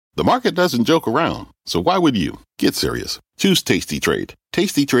The market doesn't joke around, so why would you? Get serious. Choose Tasty Trade.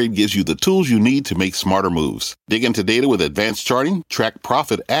 Tasty Trade gives you the tools you need to make smarter moves. Dig into data with advanced charting, track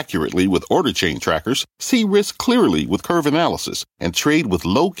profit accurately with order chain trackers, see risk clearly with curve analysis, and trade with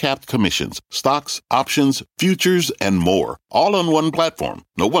low-capped commissions, stocks, options, futures, and more. All on one platform.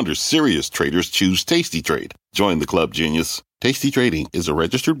 No wonder serious traders choose Tasty Trade. Join the club, genius. Tasty Trading is a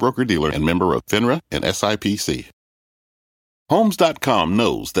registered broker-dealer and member of FINRA and SIPC. Homes.com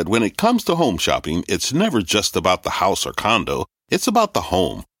knows that when it comes to home shopping, it's never just about the house or condo. It's about the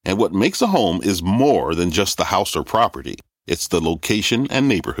home. And what makes a home is more than just the house or property. It's the location and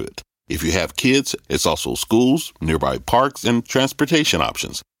neighborhood. If you have kids, it's also schools, nearby parks, and transportation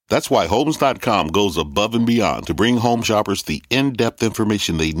options. That's why Homes.com goes above and beyond to bring home shoppers the in-depth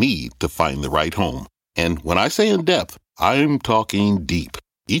information they need to find the right home. And when I say in-depth, I'm talking deep.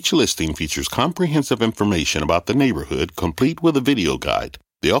 Each listing features comprehensive information about the neighborhood, complete with a video guide.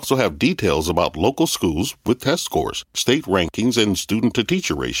 They also have details about local schools with test scores, state rankings, and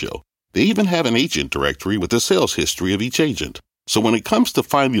student-to-teacher ratio. They even have an agent directory with the sales history of each agent. So when it comes to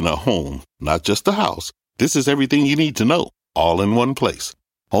finding a home, not just a house, this is everything you need to know, all in one place.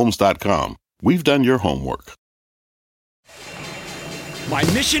 Homes.com. We've done your homework. My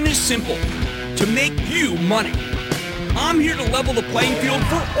mission is simple, to make you money. I'm here to level the playing field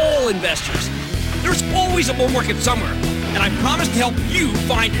for all investors. There's always a bull market somewhere, and I promise to help you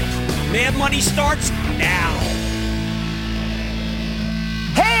find it. Mad Money starts now.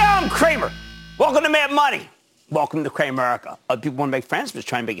 Hey, I'm Cramer. Welcome to Mad Money. Welcome to Cramerica. Other people want to make friends, but just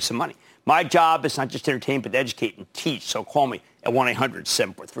trying to make you some money. My job is not just to entertain, but to educate and teach. So call me at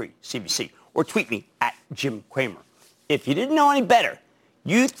 1-800-743-CBC or tweet me at Jim Cramer. If you didn't know any better,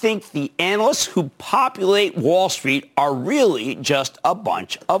 you think the analysts who populate Wall Street are really just a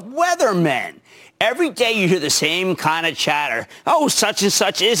bunch of weathermen. Every day you hear the same kind of chatter. Oh, such and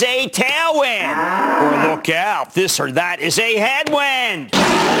such is a tailwind. Or look out, this or that is a headwind.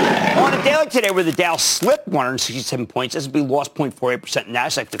 On a day like today where the Dow slipped 167 points, S&P lost 0.48%,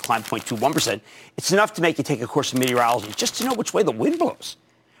 NASDAQ declined 0.21%, it's enough to make you take a course in meteorology just to know which way the wind blows.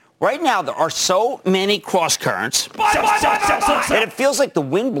 Right now, there are so many cross currents that it feels like the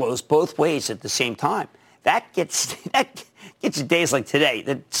wind blows both ways at the same time. That gets you days like today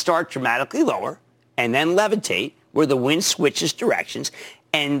that start dramatically lower and then levitate, where the wind switches directions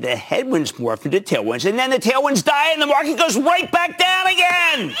and the headwinds morph into tailwinds, and then the tailwinds die and the market goes right back down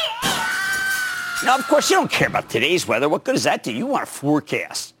again. Now, of course, you don't care about today's weather. What good does that do? You want a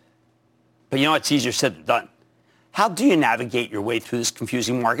forecast. But you know, it's easier said than done. How do you navigate your way through this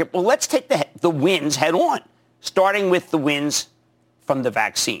confusing market? Well, let's take the wins head on, starting with the wins from the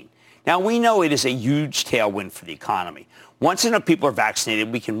vaccine. Now, we know it is a huge tailwind for the economy. Once enough people are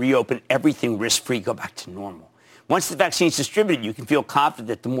vaccinated, we can reopen everything risk-free, go back to normal. Once the vaccine is distributed, you can feel confident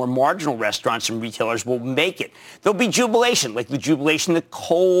that the more marginal restaurants and retailers will make it. There'll be jubilation, like the jubilation that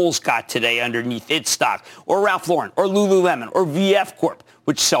Kohl's got today underneath its stock, or Ralph Lauren, or Lululemon, or VF Corp,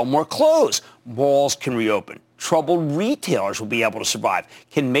 which sell more clothes. Malls can reopen. Troubled retailers will be able to survive.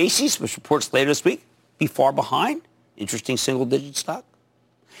 Can Macy's, which reports later this week, be far behind? Interesting single-digit stock.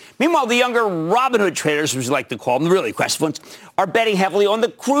 Meanwhile, the younger Robinhood traders, as we like to call them, the really aggressive ones, are betting heavily on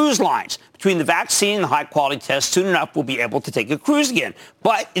the cruise lines. Between the vaccine and the high-quality tests, soon enough we'll be able to take a cruise again.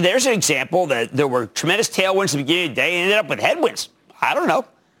 But there's an example that there were tremendous tailwinds at the beginning of the day and ended up with headwinds. I don't know.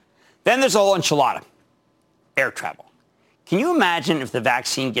 Then there's a whole enchilada. Air travel. Can you imagine if the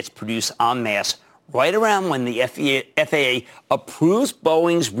vaccine gets produced en masse right around when the FAA approves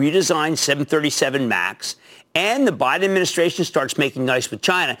Boeing's redesigned 737 MAX and the Biden administration starts making nice with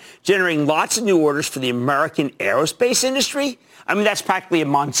China, generating lots of new orders for the American aerospace industry? I mean, that's practically a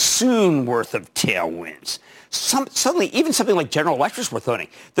monsoon worth of tailwinds. Suddenly, even something like General Electric's worth owning.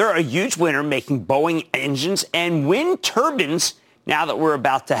 They're a huge winner making Boeing engines and wind turbines now that we're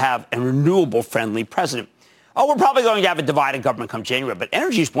about to have a renewable-friendly president. Oh, we're probably going to have a divided government come January, but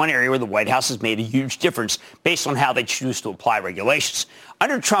energy is one area where the White House has made a huge difference based on how they choose to apply regulations.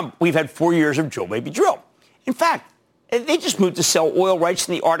 Under Trump, we've had 4 years of drill, baby, drill. In fact, they just moved to sell oil rights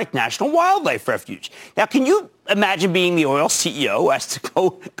in the Arctic National Wildlife Refuge. Now, can you imagine being the oil CEO who has to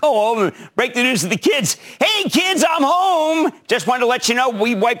go home and break the news to the kids? Hey, kids, I'm home. Just wanted to let you know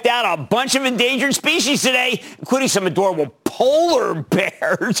we wiped out a bunch of endangered species today, including some adorable polar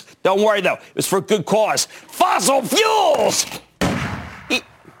bears. Don't worry, though. It was for a good cause. Fossil fuels!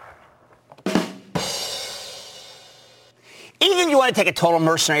 Even if you want to take a total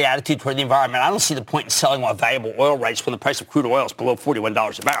mercenary attitude toward the environment, I don't see the point in selling all valuable oil rights when the price of crude oil is below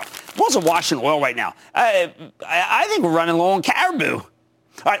 $41 a barrel. What's awash in oil right now? I think we're running low on caribou.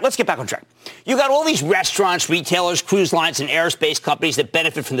 All right, let's get back on track. You got all these restaurants, retailers, cruise lines, and aerospace companies that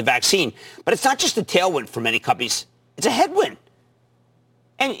benefit from the vaccine. But it's not just a tailwind for many companies. It's a headwind.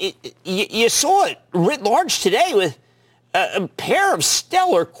 And you saw it writ large today with a pair of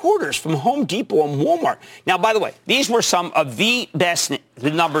stellar quarters from Home Depot and Walmart. Now, by the way, these were some of the best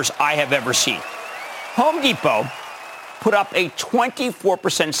numbers I have ever seen. Home Depot put up a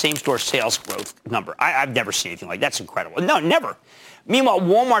 24% same-store sales growth number. I've never seen anything like that. That's incredible. No, never. Meanwhile,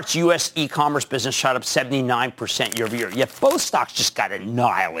 Walmart's U.S. e-commerce business shot up 79% year over year. Yet both stocks just got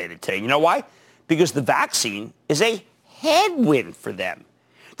annihilated today. You know why? Because the vaccine is a headwind for them.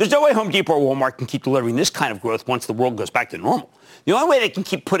 There's no way Home Depot or Walmart can keep delivering this kind of growth once the world goes back to normal. The only way they can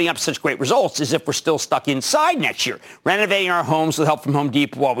keep putting up such great results is if we're still stuck inside next year, renovating our homes with help from Home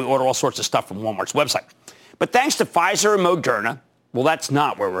Depot while we order all sorts of stuff from Walmart's website. But thanks to Pfizer and Moderna, well, that's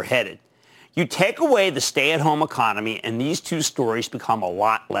not where we're headed. You take away the stay-at-home economy, and these two stories become a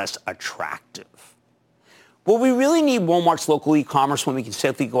lot less attractive. Will we really need Walmart's local e-commerce when we can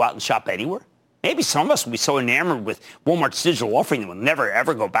safely go out and shop anywhere? Maybe some of us will be so enamored with Walmart's digital offering that we'll never,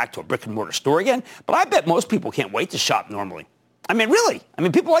 ever go back to a brick-and-mortar store again. But I bet most people can't wait to shop normally. I mean, really. I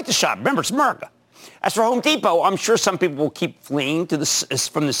mean, people like to shop. Remember, it's America. As for Home Depot, I'm sure some people will keep fleeing from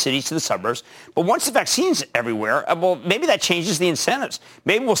the cities to the suburbs. But once the vaccine's everywhere, well, maybe that changes the incentives.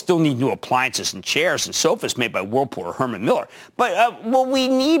 Maybe we'll still need new appliances and chairs and sofas made by Whirlpool or Herman Miller. But will we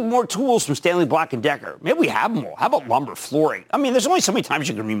need more tools from Stanley Black & Decker? Maybe we have them all. How about lumber, flooring? I mean, there's only so many times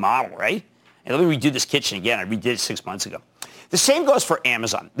you can remodel, right? And let me redo this kitchen again. I redid it 6 months ago. The same goes for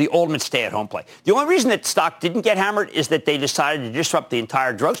Amazon, the ultimate stay-at-home play. The only reason that stock didn't get hammered is that they decided to disrupt the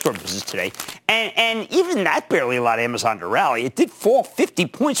entire drugstore business today. And even that barely allowed Amazon to rally. It did fall 50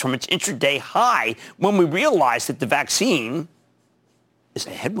 points from its intraday high when we realized that the vaccine is a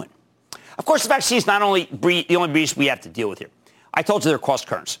headwind. Of course, the vaccine is not only the only reason we have to deal with here. I told you there are cross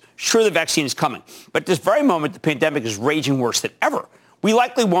currents. Sure, the vaccine is coming. But at this very moment, the pandemic is raging worse than ever. We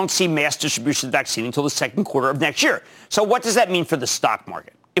likely won't see mass distribution of the vaccine until the second quarter of next year. So what does that mean for the stock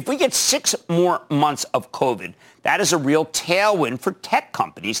market? If we get 6 more months of COVID, that is a real tailwind for tech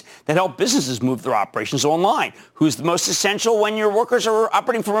companies that help businesses move their operations online. Who's the most essential when your workers are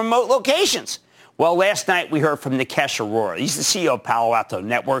operating from remote locations? Well, last night we heard from Nikesh Arora. He's the CEO of Palo Alto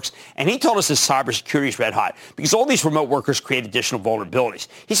Networks, and he told us his cybersecurity is red hot because all these remote workers create additional vulnerabilities.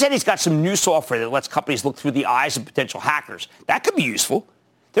 He said he's got some new software that lets companies look through the eyes of potential hackers. That could be useful.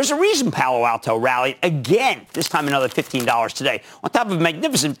 There's a reason Palo Alto rallied again, this time another $15 today, on top of a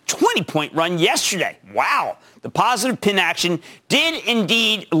magnificent 20-point run yesterday. Wow. The positive pin action did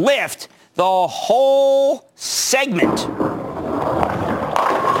indeed lift the whole segment.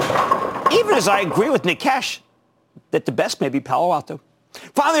 Even as I agree with Nikesh that the best may be Palo Alto.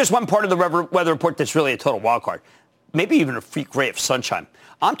 Finally, there's one part of the weather report that's really a total wild card, maybe even a freak ray of sunshine.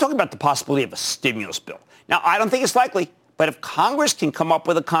 I'm talking about the possibility of a stimulus bill. Now, I don't think it's likely, but if Congress can come up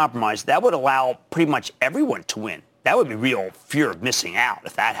with a compromise, that would allow pretty much everyone to win. That would be real fear of missing out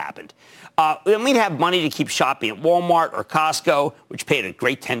if that happened. Then we'd have money to keep shopping at Walmart or Costco, which paid a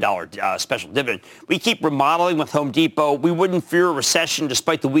great $10 special dividend. We keep remodeling with Home Depot. We wouldn't fear a recession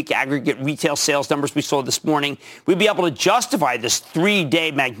despite the weak aggregate retail sales numbers we saw this morning. We'd be able to justify this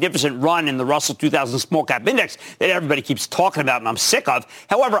 3-day magnificent run in the Russell 2000 Small Cap Index that everybody keeps talking about and I'm sick of.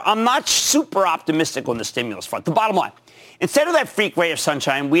 However, I'm not super optimistic on the stimulus front. The bottom line, instead of that freak ray of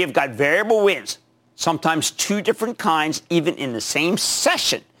sunshine, we have got variable winds, sometimes two different kinds, even in the same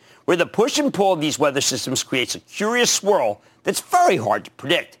session, where the push and pull of these weather systems creates a curious swirl that's very hard to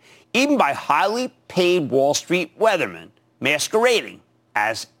predict, even by highly paid Wall Street weathermen masquerading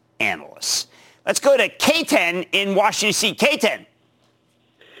as analysts. Let's go to K10 in Washington, D.C. K10.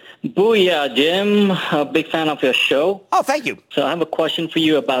 Booyah, Jim. A big fan of your show. Oh, thank you. So I have a question for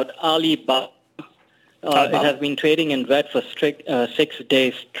you about Alibaba. It has been trading in red for 6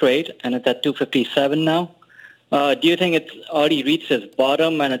 days straight, and it's at 257 now. Do you think it's already reached its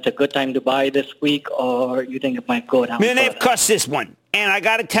bottom and it's a good time to buy this week, or you think it might go down? Man, they've cussed this one. And I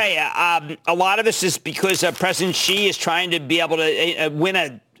got to tell you, a lot of this is because President Xi is trying to be able to win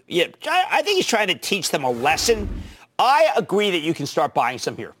I think he's trying to teach them a lesson. I agree that you can start buying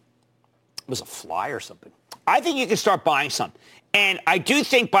some here. It was a fly or something. I think you can start buying some. And I do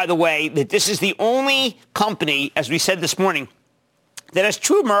think, by the way, that this is the only company, as we said this morning, that has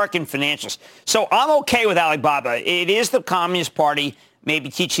true American financials. So I'm okay with Alibaba. It is the Communist Party maybe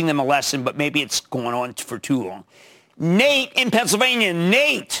teaching them a lesson, but maybe it's going on for too long. Nate in Pennsylvania.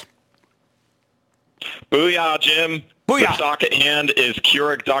 Nate. Booyah, Jim. Booyah. The stock at hand is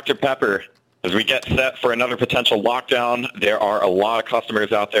Keurig Dr. Pepper. As we get set for another potential lockdown, there are a lot of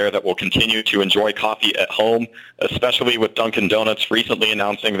customers out there that will continue to enjoy coffee at home, especially with Dunkin' Donuts recently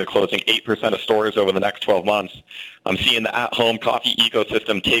announcing they're closing 8% of stores over the next 12 months. I'm seeing the at-home coffee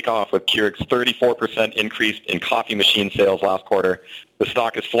ecosystem take off with Keurig's 34% increase in coffee machine sales last quarter. The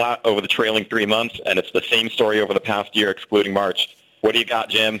stock is flat over the trailing 3 months, and it's the same story over the past year, excluding March. What do you got,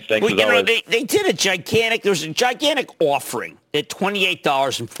 Jim? Thanks as always. They did there was a gigantic offering at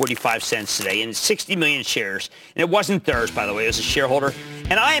 $28.45 today and 60 million shares. And it wasn't theirs, by the way, as a shareholder.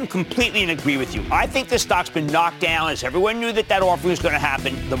 And I am completely in agree with you. I think the stock's been knocked down as everyone knew that offering was going to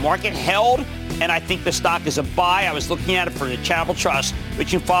happen. The market held, and I think the stock is a buy. I was looking at it for the Charitable Trust,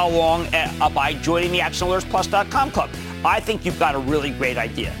 which you can follow along by joining the ActionAlertsPlus.com club. I think you've got a really great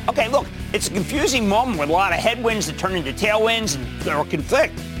idea. Okay, look, it's a confusing moment with a lot of headwinds that turn into tailwinds or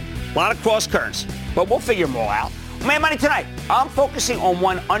conflict. A lot of cross currents, but we'll figure them all out. Mad Money tonight, I'm focusing on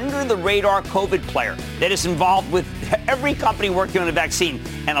one under-the-radar COVID player that is involved with every company working on a vaccine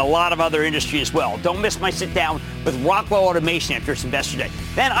and a lot of other industry as well. Don't miss my sit-down with Rockwell Automation after its Investor Day.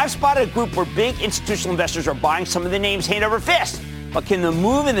 Then I've spotted a group where big institutional investors are buying some of the names hand over fist. But can the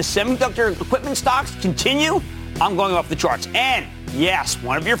move in the semiconductor equipment stocks continue? I'm going off the charts. And, yes,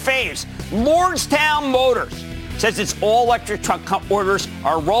 one of your faves, Lordstown Motors, says its all-electric truck orders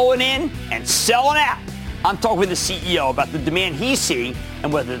are rolling in and selling out. I'm talking with the CEO about the demand he's seeing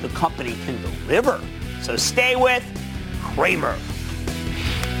and whether the company can deliver. So stay with Cramer.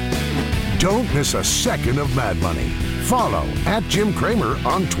 Don't miss a second of Mad Money. Follow @Jim Cramer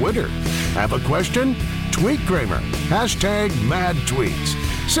on Twitter. Have a question? Tweet Cramer. #MadTweets.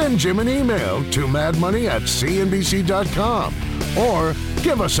 Send Jim an email to madmoney@cnbc.com or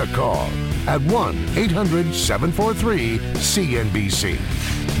give us a call at 1-800-743-CNBC.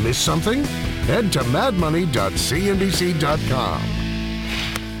 Miss something? Head to madmoney.cnbc.com.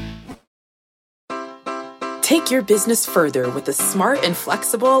 Take your business further with the smart and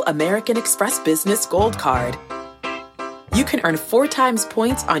flexible American Express Business Gold Card. You can earn 4 times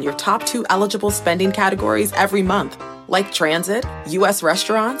points on your top 2 eligible spending categories every month, like transit, U.S.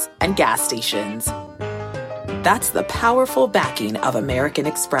 restaurants, and gas stations. That's the powerful backing of American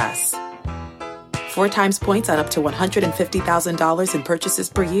Express. 4 times points on up to $150,000 in purchases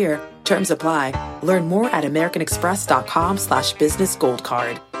per year. Terms apply. Learn more at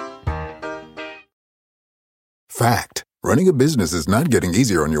americanexpress.com/businessgoldcard. Fact. Running a business is not getting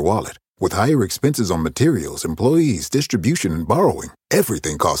easier on your wallet. With higher expenses on materials, employees, distribution, and borrowing,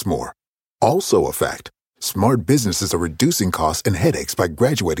 everything costs more. Also a fact. Smart businesses are reducing costs and headaches by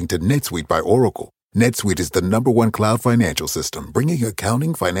graduating to NetSuite by Oracle. NetSuite is the #1 cloud financial system, bringing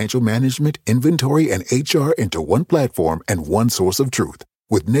accounting, financial management, inventory, and HR into one platform and one source of truth.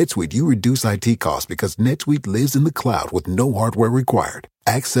 With NetSuite, you reduce IT costs because NetSuite lives in the cloud with no hardware required,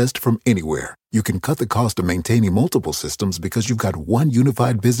 accessed from anywhere. You can cut the cost of maintaining multiple systems because you've got one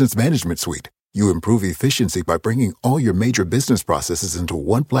unified business management suite. You improve efficiency by bringing all your major business processes into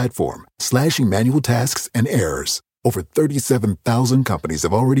one platform, slashing manual tasks and errors. Over 37,000 companies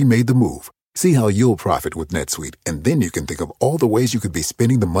have already made the move. See how you'll profit with NetSuite, and then you can think of all the ways you could be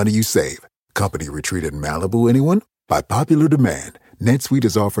spending the money you save. Company retreat in Malibu, anyone? By popular demand, NetSuite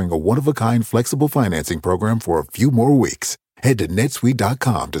is offering a one-of-a-kind flexible financing program for a few more weeks. Head to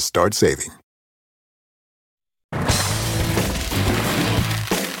netsuite.com to start saving.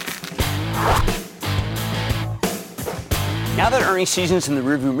 Now that earnings season's in the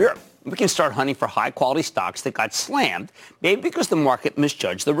rearview mirror, we can start hunting for high-quality stocks that got slammed, maybe because the market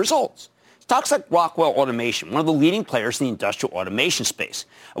misjudged the results. Stocks like Rockwell Automation, one of the leading players in the industrial automation space.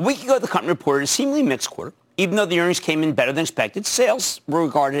 A week ago, the company reported a seemingly mixed quarter. Even though the earnings came in better than expected, sales were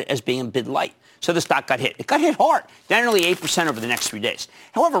regarded as being a bit light. So the stock got hit. It got hit hard, down nearly 8% over the next 3 days.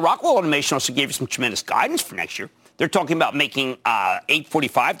 However, Rockwell Automation also gave you some tremendous guidance for next year. They're talking about making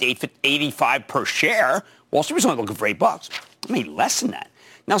 $8.45 to $8.85 per share. Wall Street was only looking for $8. I mean, less than that.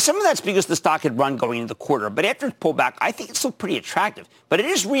 Now, some of that's because the stock had run going into the quarter, but after its pullback, I think it's still pretty attractive. But it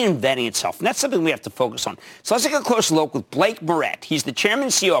is reinventing itself, and that's something we have to focus on. So let's take a closer look with Blake Moret. He's the chairman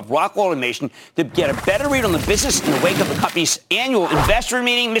and CEO of Rockwell Automation to get a better read on the business in the wake of the company's annual investor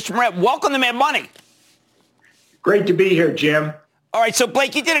meeting. Mr. Moret, welcome to Mad Money. Great to be here, Jim. All right, so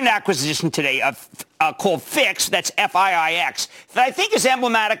Blake, you did an acquisition today called Fix, that's F-I-I-X, that I think is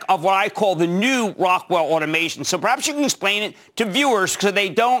emblematic of what I call the new Rockwell Automation. So perhaps you can explain it to viewers so they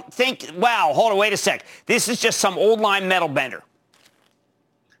don't think, wow, hold on, wait a sec, this is just some old-line metal bender.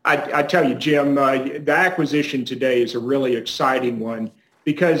 I tell you, Jim, the acquisition today is a really exciting one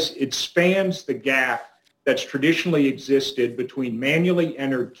because it spans the gap that's traditionally existed between manually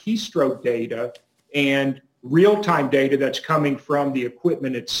entered keystroke data and real-time data that's coming from the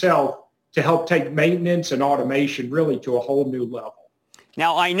equipment itself to help take maintenance and automation really to a whole new level.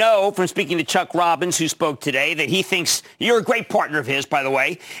 Now, I know from speaking to Chuck Robbins, who spoke today, that he thinks you're a great partner of his, by the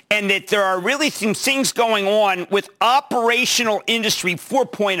way, and that there are really some things going on with operational industry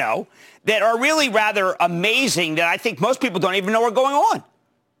 4.0 that are really rather amazing that I think most people don't even know are going on.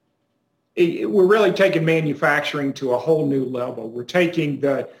 We're really taking manufacturing to a whole new level. We're taking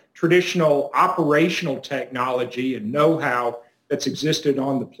the traditional operational technology and know-how that's existed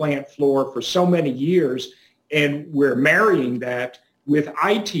on the plant floor for so many years, and we're marrying that with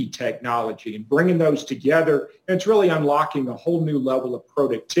IT technology and bringing those together. And it's really unlocking a whole new level of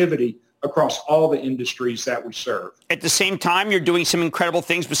productivity across all the industries that we serve. At the same time, you're doing some incredible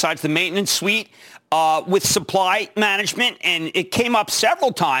things besides the maintenance suite with supply management, and it came up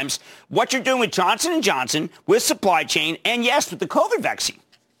several times, what you're doing with Johnson & Johnson, with supply chain, and yes, with the COVID vaccine.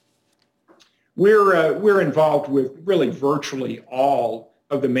 We're involved with really virtually all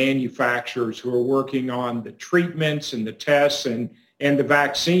of the manufacturers who are working on the treatments and the tests and the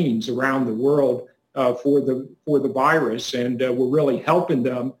vaccines around the world for the virus, and we're really helping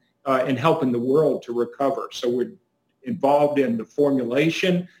them and helping the world to recover. So we're involved in the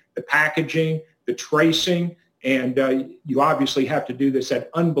formulation, the packaging, the tracing, and you obviously have to do this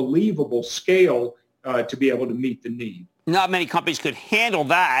at unbelievable scale to be able to meet the need. Not many companies could handle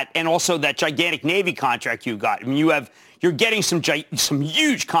that, and also that gigantic Navy contract you got. I mean, you're getting some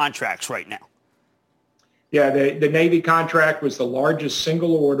huge contracts right now. Yeah, the Navy contract was the largest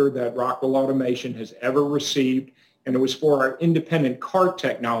single order that Rockwell Automation has ever received, and it was for our independent cart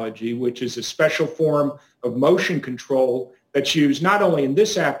technology, which is a special form of motion control that's used not only in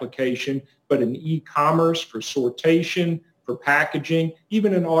this application, but in e-commerce, for sortation, for packaging,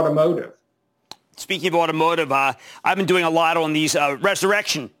 even in automotive. Speaking of automotive, I've been doing a lot on these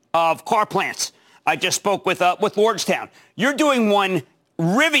resurrection of car plants. I just spoke with Lordstown. You're doing one,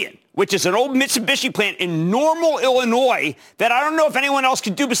 Rivian, which is an old Mitsubishi plant in Normal, Illinois, that I don't know if anyone else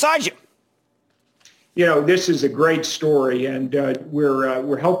could do besides you. You know, this is a great story, and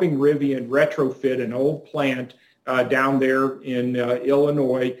we're helping Rivian retrofit an old plant down there in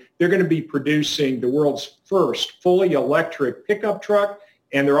Illinois. They're going to be producing the world's first fully electric pickup truck,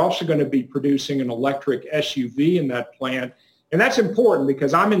 and they're also going to be producing an electric SUV in that plant. And that's important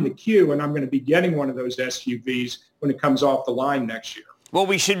because I'm in the queue, and I'm going to be getting one of those SUVs when it comes off the line next year. Well,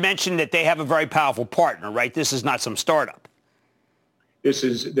 we should mention that they have a very powerful partner, right? This is not some startup. This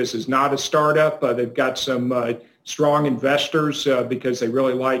is not a startup. They've got some strong investors because they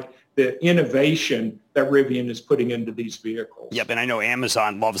really like the innovation that Rivian is putting into these vehicles. Yep, and I know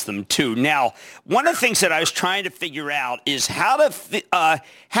Amazon loves them too. Now, one of the things that I was trying to figure out is how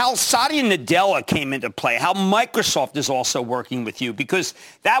Satya Nadella came into play, how Microsoft is also working with you, because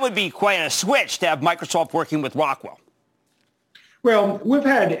that would be quite a switch to have Microsoft working with Rockwell. Well, we've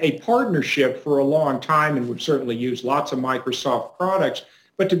had a partnership for a long time, and we've certainly used lots of Microsoft products,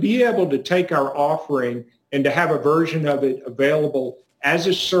 but to be able to take our offering and to have a version of it available as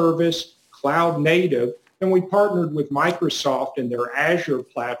a service, cloud native, and we partnered with Microsoft and their Azure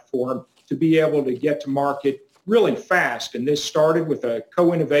platform to be able to get to market really fast. And this started with a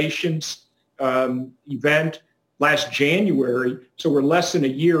co-innovations event last January. So we're less than a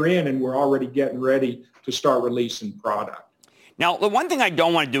year in, and we're already getting ready to start releasing product. Now, the one thing I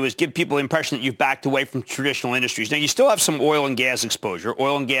don't want to do is give people the impression that you've backed away from traditional industries. Now, you still have some oil and gas exposure.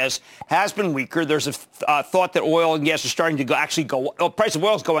 Oil and gas has been weaker. There's a thought that oil and gas are starting to price of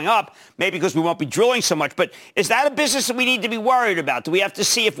oil is going up, maybe because we won't be drilling so much. But is that a business that we need to be worried about? Do we have to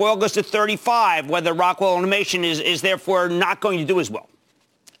see if oil goes to 35, whether Rockwell Automation is therefore not going to do as well?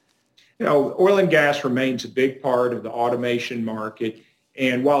 You know, oil and gas remains a big part of the automation market.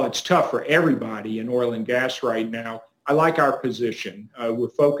 And while it's tough for everybody in oil and gas right now, I like our position. We're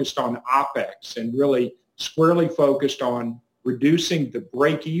focused on OPEX and really squarely focused on reducing the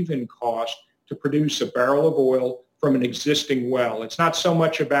break-even cost to produce a barrel of oil from an existing well. It's not so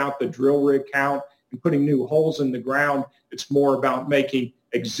much about the drill rig count and putting new holes in the ground. It's more about making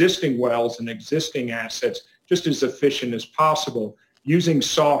existing wells and existing assets just as efficient as possible, using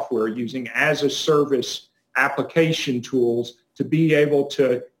software, using as-a-service application tools to be able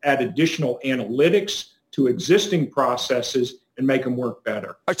to add additional analytics to existing processes and make them work better.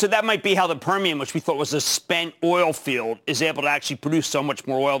 All right, so that might be how the Permian, which we thought was a spent oil field, is able to actually produce so much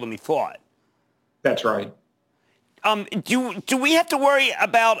more oil than we thought. That's right. Do we have to worry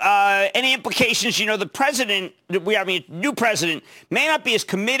about any implications? You know, the president, new president, may not be as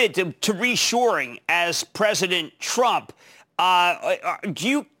committed to reshoring as President Trump. Do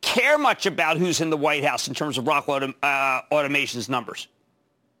you care much about who's in the White House in terms of Rockwell Automation's numbers?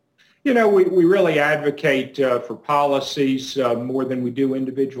 You know, we really advocate for policies more than we do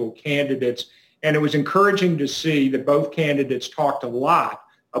individual candidates. And it was encouraging to see that both candidates talked a lot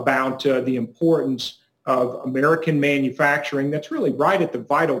about the importance of American manufacturing. That's really right at the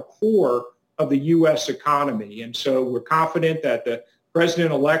vital core of the U.S. economy. And so we're confident that the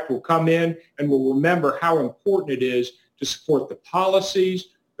president-elect will come in and will remember how important it is to support the policies,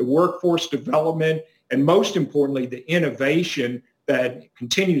 the workforce development, and most importantly, the innovation that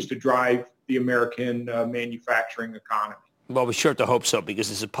continues to drive the American manufacturing economy. Well, we sure have to hope so,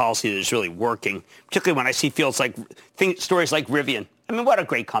 because it's a policy that is really working, particularly when I see stories like Rivian. I mean, what a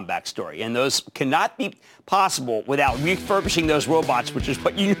great comeback story. And those cannot be possible without refurbishing those robots, which is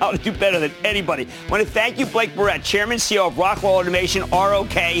what you know how to do better than anybody. I want to thank you, Blake Moret, Chairman and CEO of Rockwell Automation,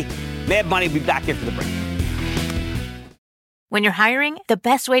 ROK. Mad Money will be back after the break. When you're hiring, the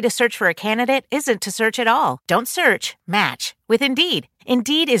best way to search for a candidate isn't to search at all. Don't search, match with Indeed.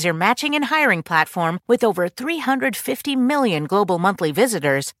 Indeed is your matching and hiring platform with over 350 million global monthly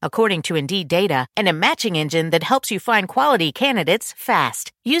visitors, according to Indeed data, and a matching engine that helps you find quality candidates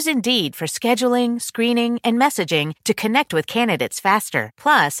fast. Use Indeed for scheduling, screening, and messaging to connect with candidates faster.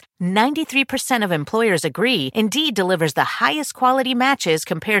 Plus, 93% of employers agree Indeed delivers the highest quality matches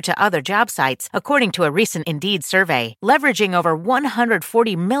compared to other job sites, according to a recent Indeed survey. Leveraging over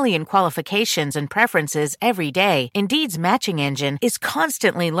 140 million qualifications and preferences every day, Indeed's matching engine is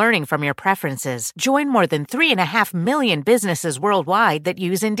constantly learning from your preferences. Join more than 3.5 million businesses worldwide that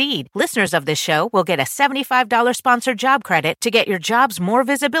use Indeed. Listeners of this show will get a $75 sponsored job credit to get your jobs more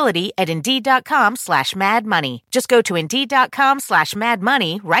visibility at Indeed.com/madmoney. Just go to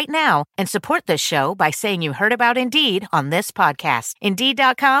Indeed.com/madmoney right now and support this show by saying you heard about Indeed on this podcast.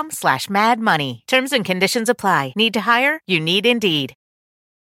 Indeed.com/madmoney. Terms and conditions apply. Need to hire? You need Indeed.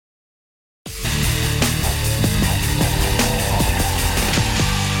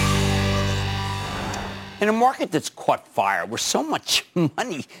 In a market that's caught fire, where so much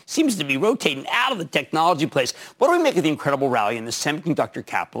money seems to be rotating out of the technology place, what do we make of the incredible rally in the semiconductor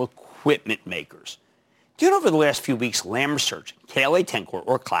capital equipment makers? Do you know over the last few weeks, Lam Research, KLA-Tencor,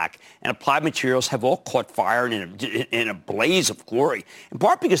 or CLAC, and Applied Materials have all caught fire in a blaze of glory, in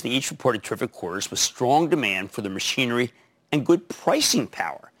part because they each reported terrific quarters with strong demand for their machinery and good pricing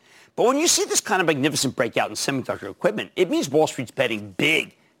power. But when you see this kind of magnificent breakout in semiconductor equipment, it means Wall Street's betting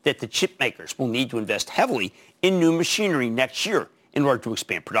big that the chip makers will need to invest heavily in new machinery next year in order to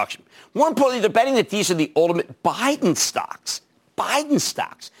expand production. More importantly, they're betting that these are the ultimate Biden stocks. Biden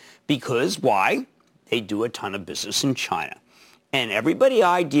stocks. Because why? They do a ton of business in China. And everybody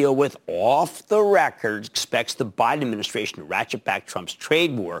I deal with off the record expects the Biden administration to ratchet back Trump's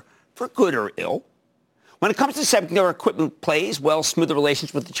trade war for good or ill. When it comes to semiconductor equipment plays, well, smoother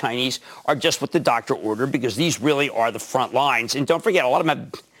relations with the Chinese are just what the doctor ordered, because these really are the front lines. And don't forget, a lot of them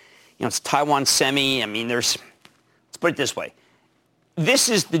have, it's Taiwan Semi. I mean, let's put it this way. This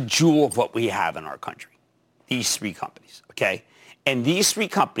is the jewel of what we have in our country, these three companies, okay? And these three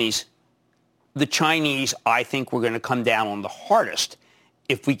companies, the Chinese, I think, we're going to come down on the hardest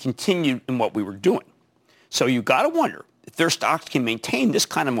if we continue in what we were doing. So you've got to wonder if their stocks can maintain this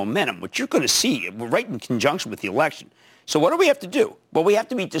kind of momentum, which you're going to see. We're right in conjunction with the election. So what do we have to do? Well, we have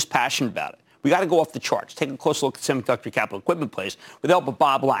to be dispassionate about it. We got to go off the charts. Take a close look at semiconductor capital equipment plays with the help of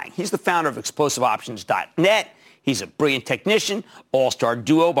Bob Lang. He's the founder of ExplosiveOptions.net. He's a brilliant technician, all-star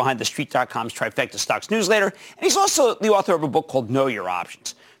duo behind the Street.com's Trifecta Stocks newsletter, and he's also the author of a book called Know Your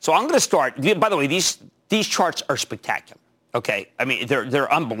Options. So I'm going to start. By the way, these charts are spectacular. Okay, I mean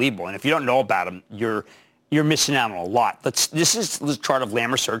they're unbelievable, and if you don't know about them, you're missing out on a lot. This is the chart of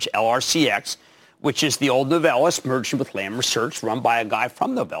Lam Research, LRCX, which is the old Novellus merged with Lam Research, run by a guy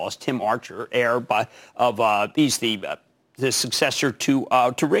from Novellus, Tim Archer, he's the successor to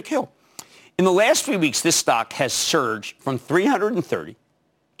Rick Hill. In the last 3 weeks, this stock has surged from 330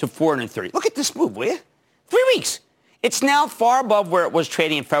 to 430. Look at this move, will you? 3 weeks. It's now far above where it was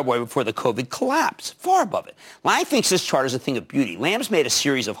trading in February before the COVID collapse. Far above it. Lang thinks this chart is a thing of beauty. Lam's made a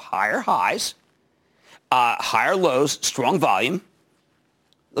series of higher highs, higher lows, strong volume.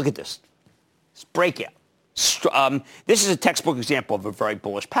 Look at this. This breakout. This is a textbook example of a very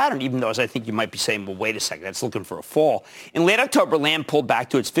bullish pattern, even though, as I think you might be saying, well, wait a second, that's looking for a fall. In late October, Lam pulled back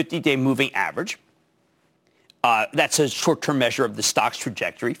to its 50-day moving average. That's a short-term measure of the stock's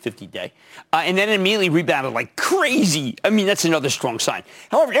trajectory, 50-day. And then it immediately rebounded like crazy. I mean, that's another strong sign.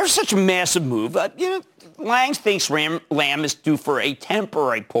 However, there's such a massive move. Lang thinks Lam is due for a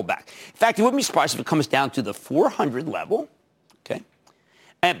temporary pullback. In fact, he wouldn't be surprised if it comes down to the 400 level. Okay.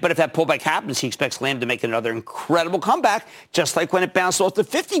 But if that pullback happens, he expects Lam to make another incredible comeback, just like when it bounced off the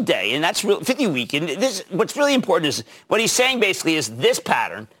 50-day. And that's 50-week. And what's really important is what he's saying basically is this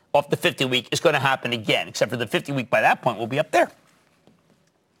pattern, off the 50-week is going to happen again, except for the 50-week by that point will be up there.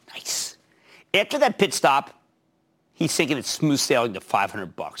 Nice. After that pit stop, he's thinking it's smooth sailing to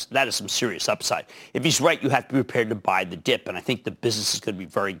 $500. That is some serious upside. If he's right, you have to be prepared to buy the dip, and I think the business is going to be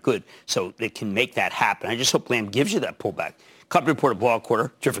very good, so they can make that happen. I just hope Lam gives you that pullback. Company reported blowout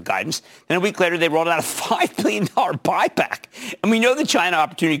quarter, terrific guidance. Then a week later, they rolled out a $5 billion buyback. And we know the China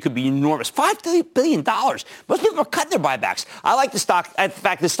opportunity could be enormous. $5 billion. Most people are cutting their buybacks. I like the stock. In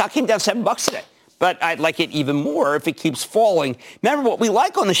fact, the stock came down $7 today. But I'd like it even more if it keeps falling. Remember, what we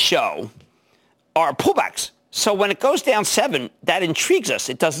like on the show are pullbacks. So when it goes down 7, that intrigues us.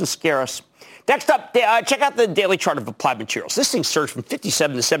 It doesn't scare us. Next up, check out the daily chart of Applied Materials. This thing surged from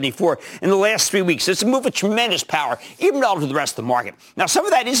 57 to 74 in the last 3 weeks. It's a move of tremendous power, even relative to the rest of the market. Now, some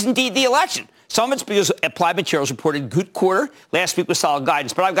of that is indeed the election. Some of it's because Applied Materials reported good quarter. Last week was solid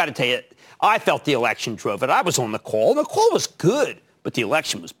guidance. But I've got to tell you, I felt the election drove it. I was on the call. The call was good, but the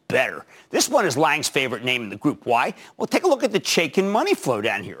election was better. This one is Lang's favorite name in the group. Why? Well, take a look at the Chaikin money flow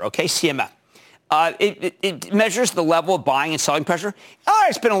down here, okay, CMF. It measures the level of buying and selling pressure. All right,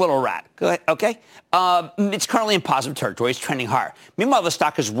 it's been a little erratic, okay? It's currently in positive territory. It's trending higher. Meanwhile, the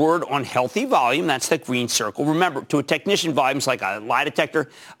stock has roared on healthy volume. That's the green circle. Remember, to a technician, volume's like a lie detector.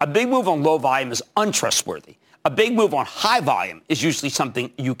 A big move on low volume is untrustworthy. A big move on high volume is usually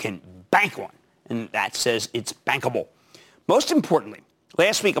something you can bank on, and that says it's bankable. Most importantly,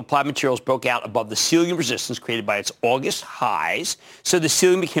 last week, Applied Materials broke out above the ceiling of resistance created by its August highs, so the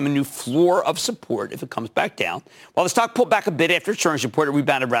ceiling became a new floor of support if it comes back down. While the stock pulled back a bit after its earnings report, it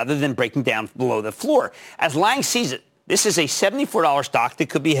rebounded rather than breaking down below the floor. As Lang sees it, this is a $74 stock that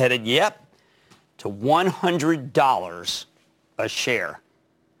could be headed, to $100 a share.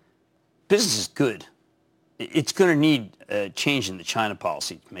 Business is good. It's going to need a change in the China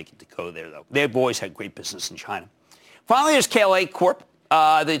policy to make it to go there, though. They've always had great business in China. Finally, there's KLA Corp.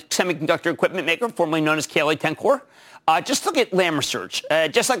 The semiconductor equipment maker, formerly known as KLA-Tencor. Just look at Lam Research.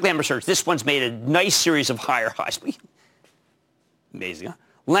 Just like Lam Research, this one's made a nice series of higher highs. Amazing, huh?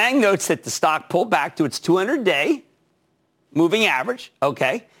 Lang notes that the stock pulled back to its 200-day moving average,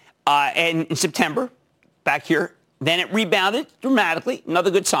 okay, and in September, back here. Then it rebounded dramatically,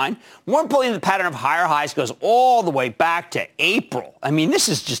 another good sign. More importantly, the pattern of higher highs goes all the way back to April. I mean, this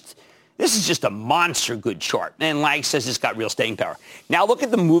is just a monster good chart. And Lang says it's got real staying power. Now look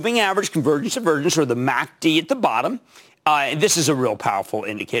at the moving average convergence divergence, or the MACD at the bottom. And this is a real powerful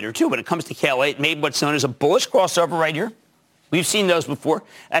indicator, too. When it comes to KLA, it made what's known as a bullish crossover right here. We've seen those before.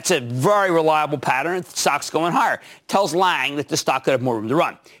 That's a very reliable pattern. The stock's going higher. Tells Lang that the stock could have more room to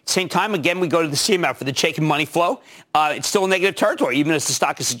run. At the same time, again, we go to the CMF for the Chaikin money flow. It's still in negative territory, even as the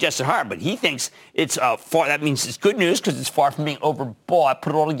stock is suggested higher. But he thinks it's far. That means it's good news because it's far from being overbought. Put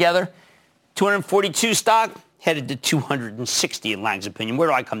it all together. 242 stock headed to 260 in Lang's opinion. Where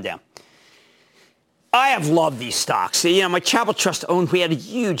do I come down? I have loved these stocks. You know, my Chapel Trust owned, we had a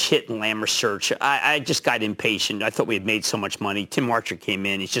huge hit in Lam Research. I just got impatient. I thought we had made so much money. Tim Archer came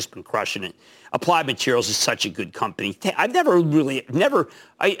in. He's just been crushing it. Applied Materials is such a good company. I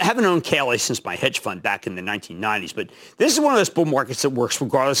haven't owned KLA since my hedge fund back in the 1990s, but this is one of those bull markets that works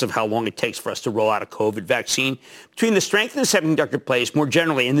regardless of how long it takes for us to roll out a COVID vaccine. Between the strength of the semiconductor plays more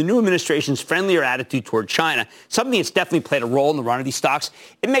generally and the new administration's friendlier attitude toward China, something that's definitely played a role in the run of these stocks,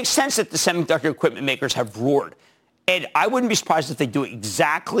 it makes sense that the semiconductor equipment makers have roared. And I wouldn't be surprised if they do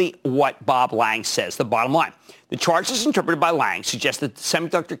exactly what Bob Lang says, the bottom line. The charts as interpreted by Lang suggest that the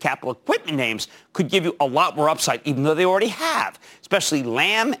semiconductor capital equipment names could give you a lot more upside, even though they already have, especially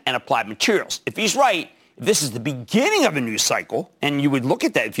Lam and Applied Materials. If he's right, if this is the beginning of a new cycle, and you would look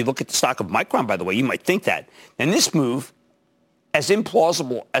at that, if you look at the stock of Micron, by the way, you might think that, then this move, as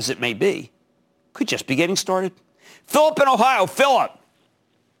implausible as it may be, could just be getting started. Philip in Ohio. Philip.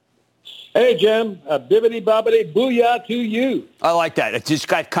 Hey, Jim, bibbidi-bobbidi, booyah to you. I like that. It's just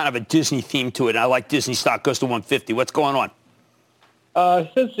got kind of a Disney theme to it. I like Disney stock goes to 150. What's going on?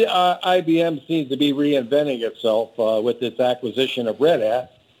 Since IBM seems to be reinventing itself with its acquisition of Red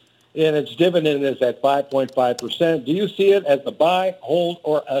Hat, and its dividend is at 5.5%, do you see it as a buy, hold,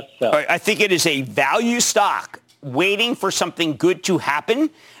 or a sell? I think it is a value stock waiting for something good to happen.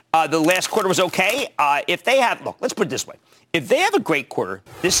 The last quarter was okay. If they have, look, let's put it this way. If they have a great quarter,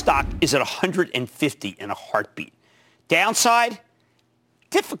 this stock is at 150 in a heartbeat. Downside,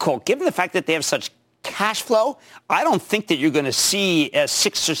 difficult, given the fact that they have such cash flow. I don't think that you're going to see a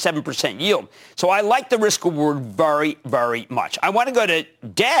 6 or 7% yield. So I like the risk reward very, very much. I want to go to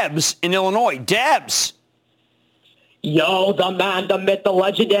Debs in Illinois. Debs. Yo, the man, the myth, the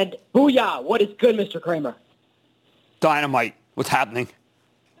legend, and booyah. What is good, Mr. Cramer? Dynamite. What's happening?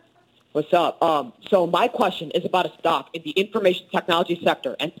 What's up? So my question is about a stock in the information technology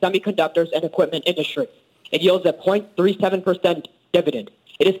sector and semiconductors and equipment industry. It yields a 0.37% dividend.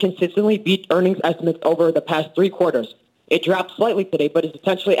 It has consistently beat earnings estimates over the past 3 quarters. It dropped slightly today, but is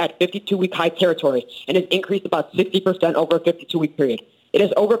essentially at 52-week high territory and has increased about 60% over a 52-week period. It has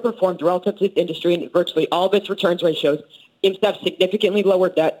overperformed relative to its industry in virtually all of its returns ratios, seems to have significantly lower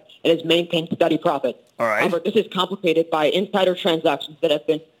debt, and has maintained steady profit. All right. However, this is complicated by insider transactions that have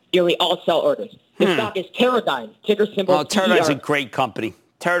been nearly all sell orders. The stock is Teradyne, ticker symbol Well, Teradyne's TER. a great company.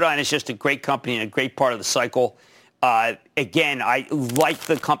 Teradyne is just a great company and a great part of the cycle. Again, I like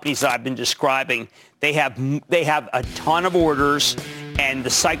the companies that I've been describing. They have a ton of orders, and the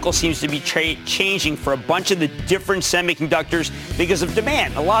cycle seems to be changing for a bunch of the different semiconductors because of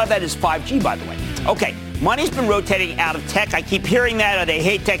demand. A lot of that is 5G, by the way. Okay, money's been rotating out of tech. I keep hearing that. Oh, they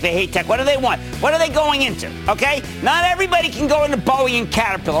hate tech. They hate tech. What do they want? What are they going into? Okay? Not everybody can go into Boeing and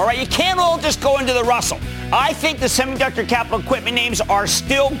Caterpillar, all right? You can't all just go into the Russell. I think the semiconductor capital equipment names are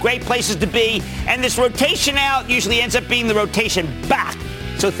still great places to be, and this rotation out usually ends up being the rotation back.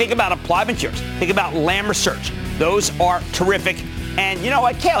 So think about Applied Materials. Think about Lam Research. Those are terrific. And you know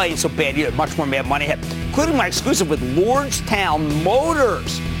what? KLA ain't so bad either. Much more Mad Money ahead, including my exclusive with Lordstown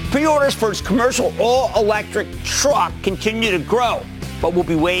Motors. Pre-orders for its commercial all-electric truck continue to grow, but we'll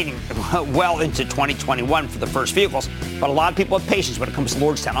be waiting well into 2021 for the first vehicles. But a lot of people have patience when it comes to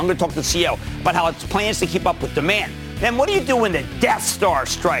Lordstown. I'm going to talk to the CEO about how its plans to keep up with demand. Then what do you do when the Death Star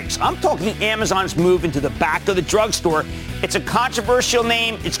strikes? I'm talking Amazon's move into the back of the drugstore. It's a controversial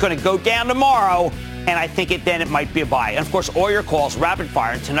name. It's going to go down tomorrow, and I think it might be a buy. And, of course, all your calls rapid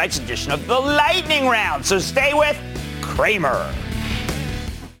fire in tonight's edition of the Lightning Round. So stay with Cramer.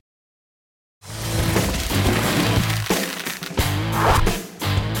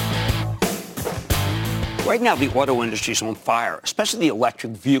 Right now, the auto industry is on fire, especially the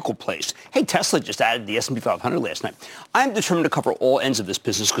electric vehicle place. Hey, Tesla just added the S&P 500 last night. I'm determined to cover all ends of this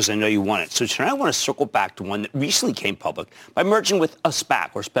business because I know you want it. So tonight I want to circle back to one that recently came public by merging with a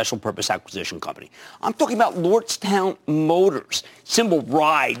SPAC, or Special Purpose Acquisition Company. I'm talking about Lordstown Motors, symbol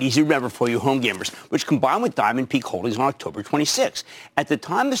RIDE, easy to remember for you home gamers, which combined with Diamond Peak Holdings on October 26. At the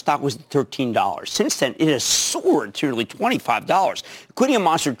time, the stock was $13. Since then, it has soared to nearly $25, including a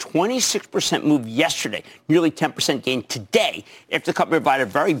monster 26% move yesterday. Nearly 10% gain today after the company provided a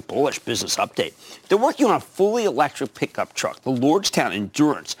very bullish business update. They're working on a fully electric pickup truck, the Lordstown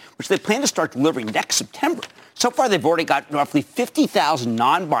Endurance, which they plan to start delivering next September. So far, they've already got roughly 50,000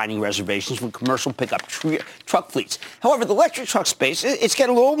 non-binding reservations from commercial pickup truck fleets. However, the electric truck space, it's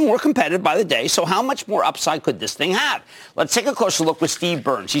getting a little more competitive by the day, so how much more upside could this thing have? Let's take a closer look with Steve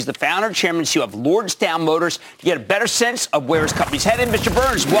Burns. He's the founder, chairman, and CEO of Lordstown Motors to get a better sense of where his company's headed. Mr.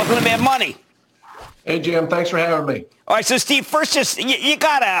 Burns, welcome to Mad Money. Hey, Jim, thanks for having me. All right, so Steve, first, just you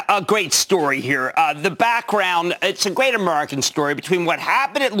got a great story here. The background, it's a great American story between what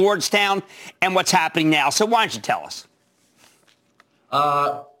happened at Lordstown and what's happening now. So why don't you tell us?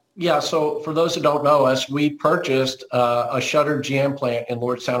 Yeah, so for those who don't know us, we purchased a shuttered GM plant in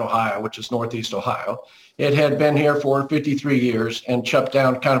Lordstown, Ohio, which is Northeast Ohio. It had been here for 53 years and shut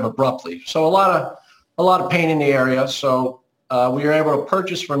down kind of abruptly. So a lot of pain in the area. So we were able to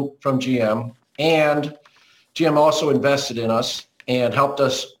purchase from GM. And GM also invested in us and helped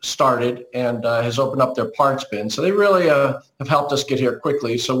us start it and has opened up their parts bin. So they really have helped us get here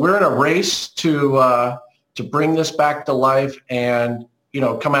quickly. So we're in a race to bring this back to life and,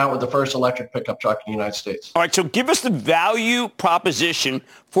 come out with the first electric pickup truck in the United States. All right, so give us the value proposition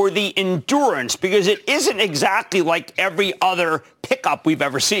for the Endurance, because it isn't exactly like every other pickup we've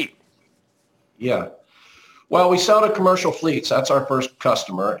ever seen. Yeah. Well, we sell to commercial fleets. That's our first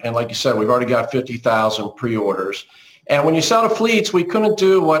customer. And like you said, we've already got 50,000 pre-orders. And when you sell to fleets, we couldn't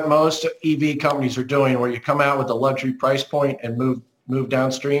do what most EV companies are doing, where you come out with a luxury price point and move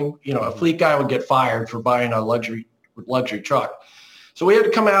downstream. A fleet guy would get fired for buying a luxury truck. So we had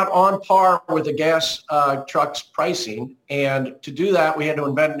to come out on par with the gas truck's pricing. And to do that, we had to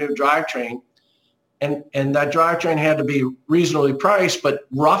invent a new drivetrain. And that drivetrain had to be reasonably priced, but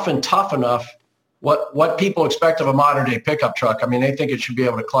rough and tough enough. What people expect of a modern-day pickup truck. I mean, they think it should be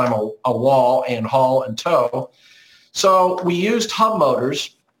able to climb a wall and haul and tow. So we used hub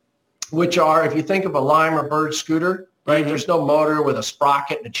motors, which are, if you think of a Lime or Bird scooter, right? Mm-hmm. There's no motor with a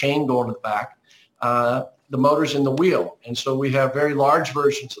sprocket and a chain going to the back. The motor's in the wheel. And so we have very large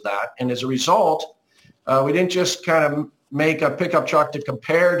versions of that. And as a result, we didn't just kind of make a pickup truck to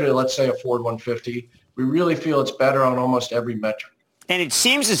compare to, let's say, a Ford 150. We really feel it's better on almost every metric. And it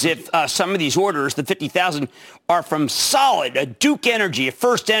seems as if some of these orders, the 50,000, are from Solid, a Duke Energy, a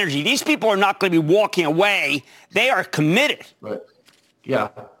First Energy. These people are not going to be walking away. They are committed. Right. Yeah.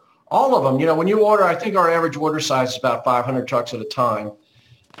 All of them. When you order, I think our average order size is about 500 trucks at a time.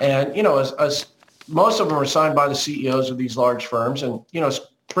 And, as most of them are signed by the CEOs of these large firms. And,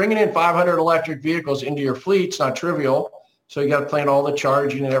 bringing in 500 electric vehicles into your fleet's not trivial. So you got to plan all the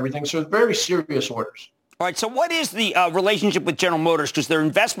charging and everything. So it's very serious orders. All right. So what is the relationship with General Motors? Because their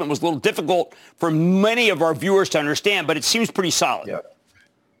investment was a little difficult for many of our viewers to understand, but it seems pretty solid.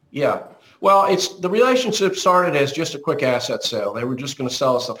 Yeah. Well, the relationship started as just a quick asset sale. They were just going to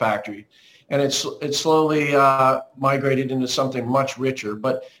sell us the factory. And it's slowly migrated into something much richer.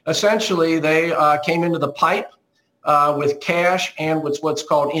 But essentially, they came into the pipe with cash and with what's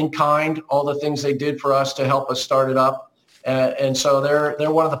called in-kind, all the things they did for us to help us start it up. And so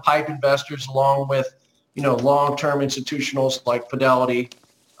they're one of the pipe investors, along with long-term institutionals like Fidelity,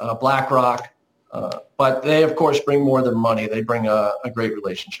 BlackRock. But they, of course, bring more than money. They bring a great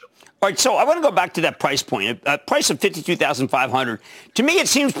relationship. All right, so I want to go back to that price point. A price of $52,500. To me, it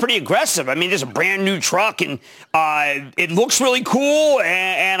seems pretty aggressive. I mean, there's a brand new truck, and it looks really cool,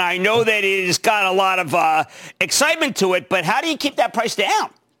 and I know that it's got a lot of excitement to it, but how do you keep that price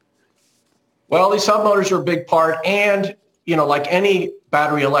down? Well, these hub motors are a big part, and, like any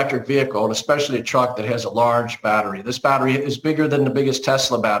battery electric vehicle, and especially a truck that has a large battery, this battery is bigger than the biggest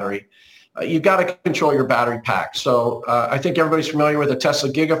Tesla battery. You've got to control your battery pack. So I think everybody's familiar with the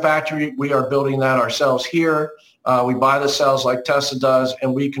Tesla Gigafactory. We are building that ourselves here. We buy the cells like Tesla does,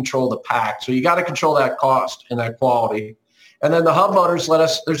 and we control the pack. So you got to control that cost and that quality. And then the hub motors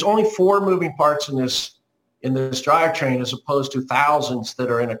there's only 4 moving parts in this drivetrain as opposed to thousands that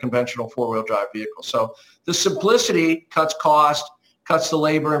are in a conventional 4-wheel drive vehicle. So the simplicity cuts cost, cuts the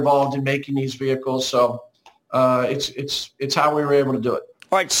labor involved in making these vehicles. So it's how we were able to do it.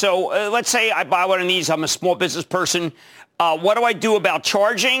 All right, so let's say I buy one of these. I'm a small business person. What do I do about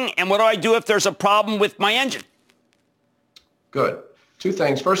charging, and what do I do if there's a problem with my engine? Good. 2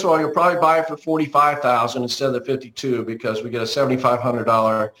 things. First of all, you'll probably buy it for $45,000 instead of the $52,000 because we get a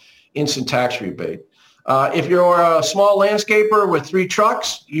 $7,500 instant tax rebate. If you're a small landscaper with 3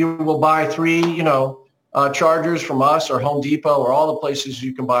 trucks, you will buy 3, chargers from us or Home Depot or all the places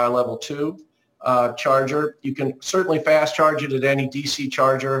you can buy a level 2. Charger. You can certainly fast charge it at any DC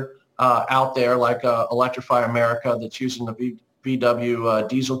charger out there, like Electrify America, that's using the VW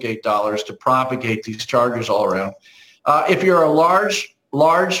Dieselgate dollars to propagate these chargers all around. If you're a large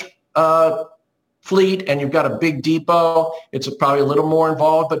fleet and you've got a big depot, it's probably a little more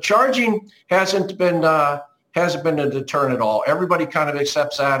involved. But charging hasn't been a deterrent at all. Everybody kind of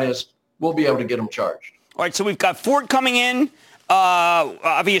accepts that as we'll be able to get them charged. All right, so we've got Ford coming in.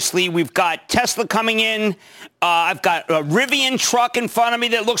 Obviously, we've got Tesla coming in. I've got a Rivian truck in front of me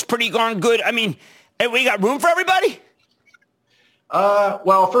that looks pretty darn good. I mean, we got room for everybody?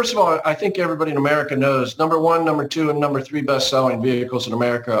 Well, first of all, I think everybody in America knows number 1, number 2, and number 3 best-selling vehicles in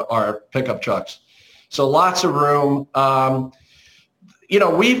America are pickup trucks. So lots of room.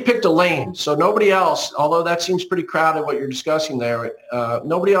 We've picked a lane, so nobody else, although that seems pretty crowded what you're discussing there,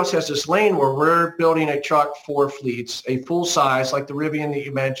 nobody else has this lane where we're building a truck for fleets, a full size, like the Rivian that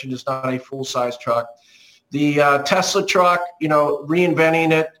you mentioned is not a full size truck. The Tesla truck,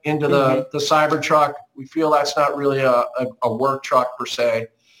 reinventing it into the Cybertruck, we feel that's not really a work truck per se.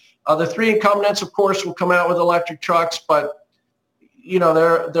 The 3 incumbents, of course, will come out with electric trucks, but,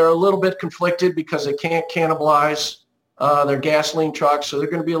 they're a little bit conflicted because they can't cannibalize their gasoline trucks, so they're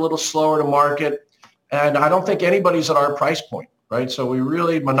going to be a little slower to market. And I don't think anybody's at our price point, right? So we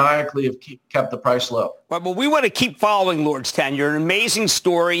really maniacally have kept the price low. Right, well, we want to keep following Lordstown. You're an amazing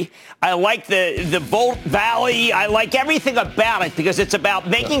story. I like the Volt Valley. I like everything about it because it's about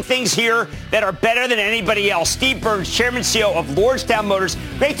making things here that are better than anybody else. Steve Burns, Chairman and CEO of Lordstown Motors.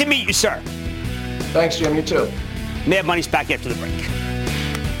 Great to meet you, sir. Thanks, Jim. You too. Mad Money's back after the break.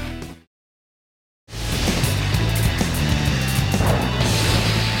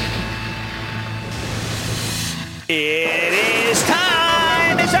 It is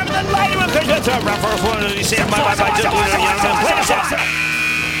time. It's time for the lightning round.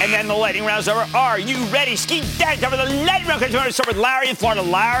 And then the lightning round's over. Are you ready? Ski daddy. Time for the lightning round. We're going to start with Larry in Florida.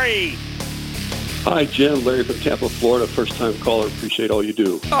 Larry. Hi, Jim. Larry from Tampa, Florida. First-time caller. Appreciate all you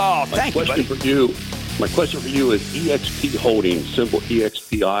do. Oh, thank you, buddy. My question for you is EXP Holdings, symbol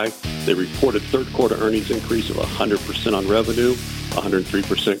EXPI. They reported third-quarter earnings increase of 100% on revenue,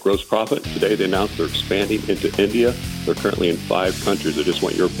 103% gross profit. Today, they announced they're expanding into India. They're currently in 5 countries. I just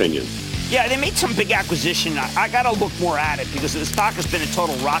want your opinion. Yeah, they made some big acquisition. I got to look more at it because the stock has been a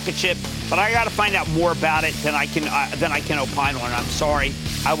total rocket ship. But I got to find out more about it than I can opine on. I'm sorry.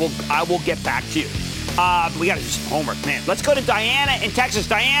 I will get back to you. We got to do some homework, man. Let's go to Diana in Texas.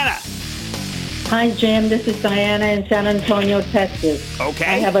 Diana. Hi, Jim. This is Diana in San Antonio, Texas. Okay.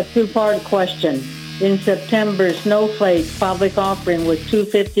 I have a two-part question. In September, Snowflake's public offering was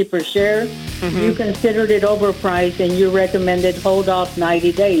 $250 per share. Mm-hmm. You considered it overpriced, and you recommended hold off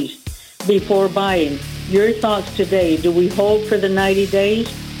 90 days before buying. Your thoughts today, do we hold for the 90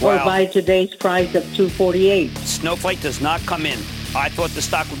 days or buy today's price of $248? Snowflake does not come in. I thought the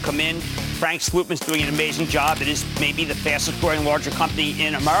stock would come in. Frank Slootman's doing an amazing job. It is maybe the fastest growing larger company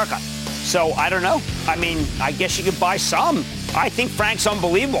in America. So I don't know. I mean, I guess you could buy some. I think Frank's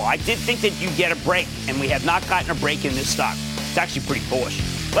unbelievable. I did think that you'd get a break, and we have not gotten a break in this stock. It's actually pretty bullish.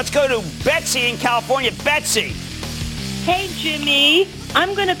 Let's go to Betsy in California. Betsy. Hey, Jimmy.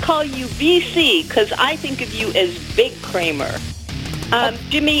 I'm going to call you VC because I think of you as Big Cramer.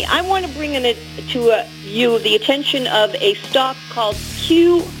 Jimmy, I want to bring to you the attention of a stock called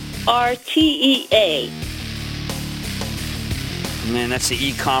QRTEA. Man, that's the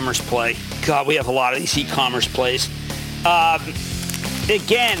e-commerce play. God, we have a lot of these e-commerce plays.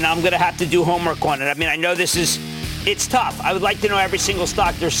 Again, I'm going to have to do homework on it. I mean, I know it's tough. I would like to know every single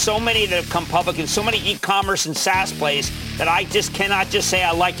stock. There's so many that have come public and so many e-commerce and SaaS plays that I just cannot just say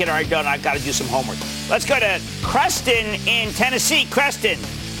I like it or I don't. I've got to do some homework. Let's go to Creston in Tennessee. Creston.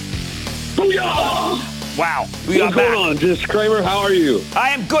 Booyah! Wow. What's going on? Just Cramer, how are you? I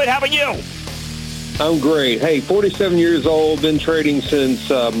am good. How about you? I'm great. Hey, 47 years old, been trading since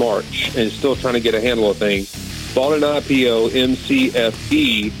March and still trying to get a handle of things. Bought an IPO,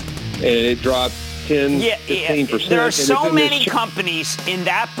 MCFE, and it dropped 15%. There are so many companies in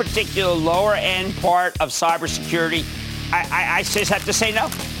that particular lower end part of cybersecurity. I just have to say no.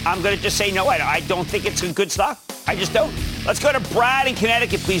 I'm going to just say no. I don't think it's a good stock. I just don't. Let's go to Brad in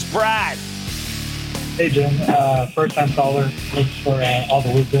Connecticut, please. Brad. Hey, Jim. First-time caller. Thanks for all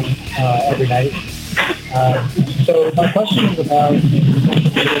the wisdom every night. So my question is about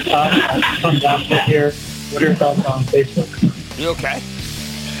the stock from last week here. What are your thoughts on Facebook? You okay?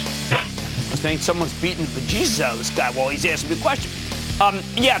 I think someone's beating the bejesus out of this guy while he's asking me a question.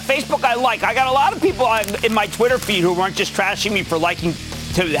 Yeah, Facebook I like. I got a lot of people in my Twitter feed who weren't just trashing me for liking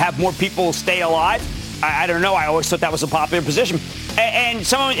to have more people stay alive. I don't know. I always thought that was a popular position. And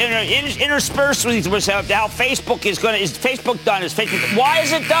someone interspersed with these was how Facebook is Facebook done? Why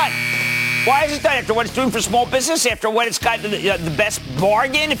is it done? Why is it done? After what it's doing for small business? After what it's got the best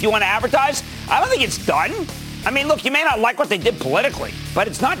bargain if you want to advertise? I don't think it's done. I mean, look, you may not like what they did politically, but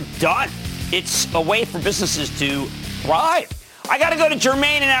it's not done. It's a way for businesses to thrive. I got to go to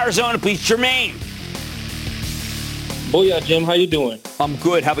Jermaine in Arizona, please. Jermaine. Booyah, Jim. How you doing? I'm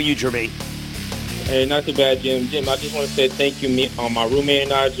good. How about you, Jermaine? Hey, not too bad, Jim. Jim, I just want to say thank you. My roommate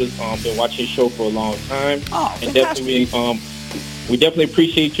and I just been watching your show for a long time. Oh, and fantastic. We definitely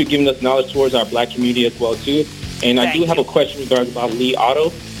appreciate you giving us knowledge towards our black community as well, too. And I do have a question regarding about Li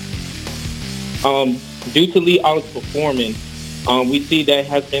Auto. Due to Li Auto's performance, we see that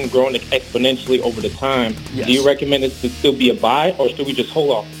has been growing exponentially over the time. Yes. Do you recommend it to still be a buy, or should we just hold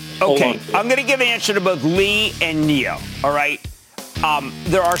off? Okay, I'm going to give an answer to both Li and Neo, all right?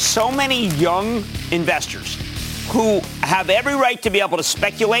 There are so many young investors who have every right to be able to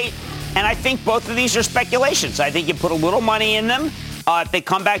speculate, and I think both of these are speculations. I think you put a little money in them. If they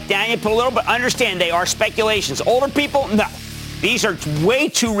come back down, you put a little, but understand they are speculations. Older people, no. These are way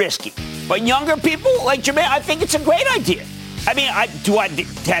too risky. But younger people, like Jermaine, I think it's a great idea. I mean,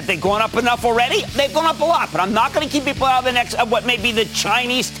 have they gone up enough already? They've gone up a lot, but I'm not going to keep people out of the next, of what may be the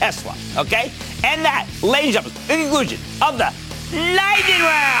Chinese Tesla, okay? And that, ladies and gentlemen, the conclusion of the Lightning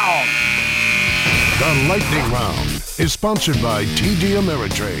Round. The Lightning Round is sponsored by TD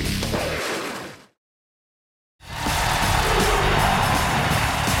Ameritrade.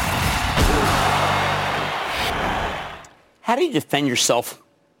 How do you defend yourself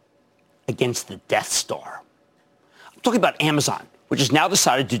against the Death Star? I'm talking about Amazon, which has now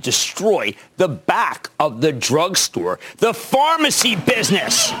decided to destroy the back of the drugstore, the pharmacy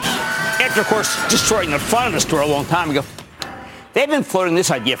business, after, of course, destroying the front of the store a long time ago. They've been floating this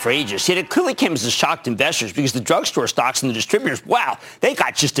idea for ages, yet it clearly came as a shock to investors because the drugstore stocks and the distributors, wow, they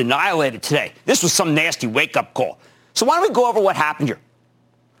got just annihilated today. This was some nasty wake-up call. So why don't we go over what happened here?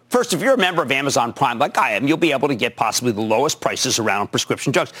 First, if you're a member of Amazon Prime, like I am, you'll be able to get possibly the lowest prices around on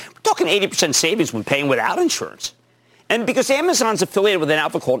prescription drugs. We're talking 80% savings when paying without insurance. And because Amazon's affiliated with an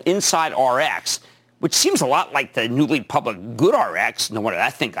outfit called Inside RX, which seems a lot like the newly public Good RX, no wonder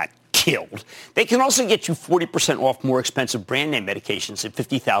that thing got killed, they can also get you 40% off more expensive brand name medications at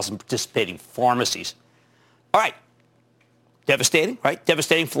 50,000 participating pharmacies. All right. Devastating, right?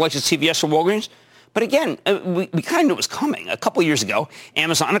 Devastating for like CVS or Walgreens. But again, we kind of knew it was coming. A couple of years ago,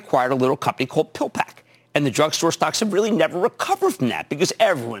 Amazon acquired a little company called PillPack. And the drugstore stocks have really never recovered from that because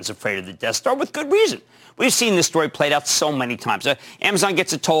everyone's afraid of the Death Star with good reason. We've seen this story played out so many times. Amazon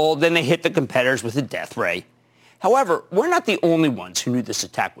gets it told, then they hit the competitors with a death ray. However, we're not the only ones who knew this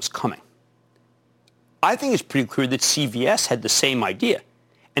attack was coming. I think it's pretty clear that CVS had the same idea,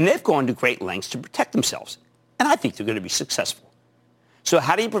 and they've gone to great lengths to protect themselves, and I think they're going to be successful. So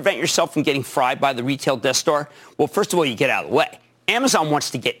how do you prevent yourself from getting fried by the retail Death Star? Well, first of all, you get out of the way. Amazon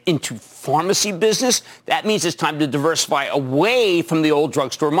wants to get into pharmacy business. That means it's time to diversify away from the old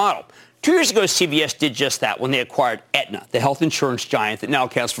drugstore model. 2 years ago, CVS did just that when they acquired Aetna, the health insurance giant that now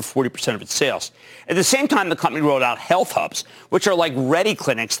accounts for 40% of its sales. At the same time, the company rolled out health hubs, which are like ready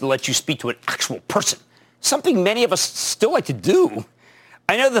clinics that let you speak to an actual person, something many of us still like to do.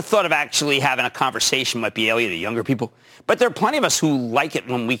 I know the thought of actually having a conversation might be alien to younger people, but there are plenty of us who like it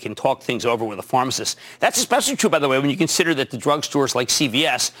when we can talk things over with a pharmacist. That's especially true, by the way, when you consider that the drugstores like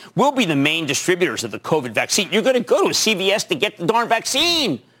CVS will be the main distributors of the COVID vaccine. You're going to go to a CVS to get the darn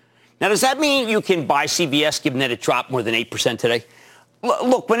vaccine. Now, does that mean you can buy CVS given that it dropped more than 8% today?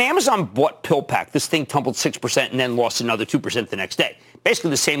 Look, when Amazon bought PillPack, this thing tumbled 6% and then lost another 2% the next day. Basically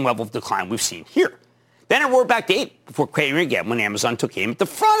the same level of decline we've seen here. Then it roared back to 8 before cratering again when Amazon took aim at the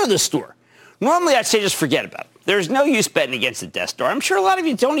front of the store. Normally, I'd say just forget about it. There's no use betting against the Death Star. I'm sure a lot of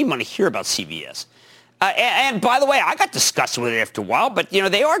you don't even want to hear about CVS. And by the way, I got disgusted with it after a while, but,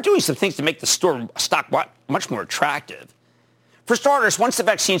 they are doing some things to make the store stock much more attractive. For starters, once the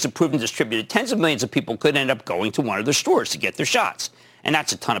vaccine's approved and distributed, tens of millions of people could end up going to one of their stores to get their shots. And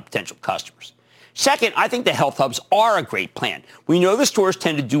that's a ton of potential customers. Second, I think the health hubs are a great plan. We know the stores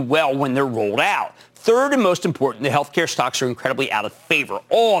tend to do well when they're rolled out. Third and most important, the healthcare stocks are incredibly out of favor,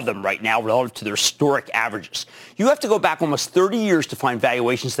 all of them right now relative to their historic averages. You have to go back almost 30 years to find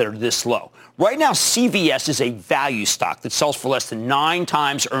valuations that are this low. Right now, CVS is a value stock that sells for less than 9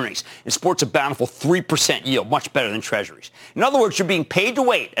 times earnings and sports a bountiful 3% yield, much better than treasuries. In other words, you're being paid to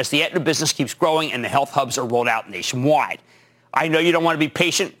wait as the Aetna business keeps growing and the health hubs are rolled out nationwide. I know you don't want to be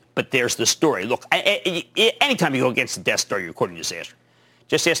patient, but there's the story. Look, anytime you go against the Death Star, you're courting disaster.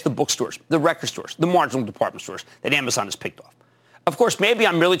 Just ask the bookstores, the record stores, the marginal department stores that Amazon has picked off. Of course, maybe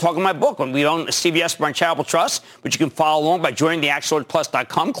I'm really talking my book when we own CVS for Charitable Trust, but you can follow along by joining the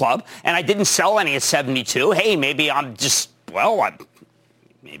ActSwordPlus.com club. And I didn't sell any at 72. Hey, maybe I'm just,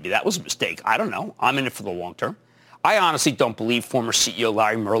 maybe that was a mistake. I don't know. I'm in it for the long term. I honestly don't believe former CEO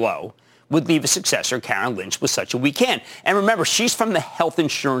Larry Merlo would leave a successor, Karen Lynch, with such a weak hand. And remember, she's from the health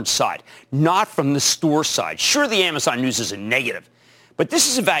insurance side, not from the store side. Sure, the Amazon news is a negative. But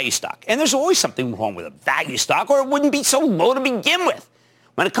this is a value stock, and there's always something wrong with a value stock, or it wouldn't be so low to begin with.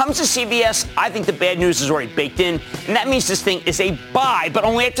 When it comes to CVS, I think the bad news is already baked in, and that means this thing is a buy, but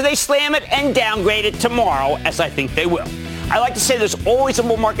only after they slam it and downgrade it tomorrow, as I think they will. I like to say there's always a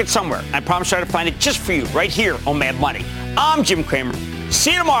bull market somewhere. I promise to try to find it just for you right here on Mad Money. I'm Jim Cramer.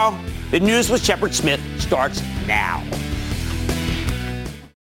 See you tomorrow. The News with Shepard Smith starts now.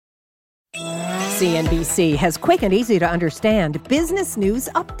 CNBC has quick and easy to understand business news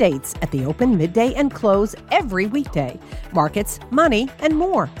updates at the open, midday, and close every weekday. Markets, money, and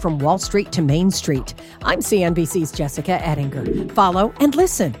more from Wall Street to Main Street. I'm CNBC's Jessica Ettinger. Follow and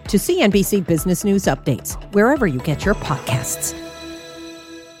listen to CNBC Business News Updates wherever you get your podcasts.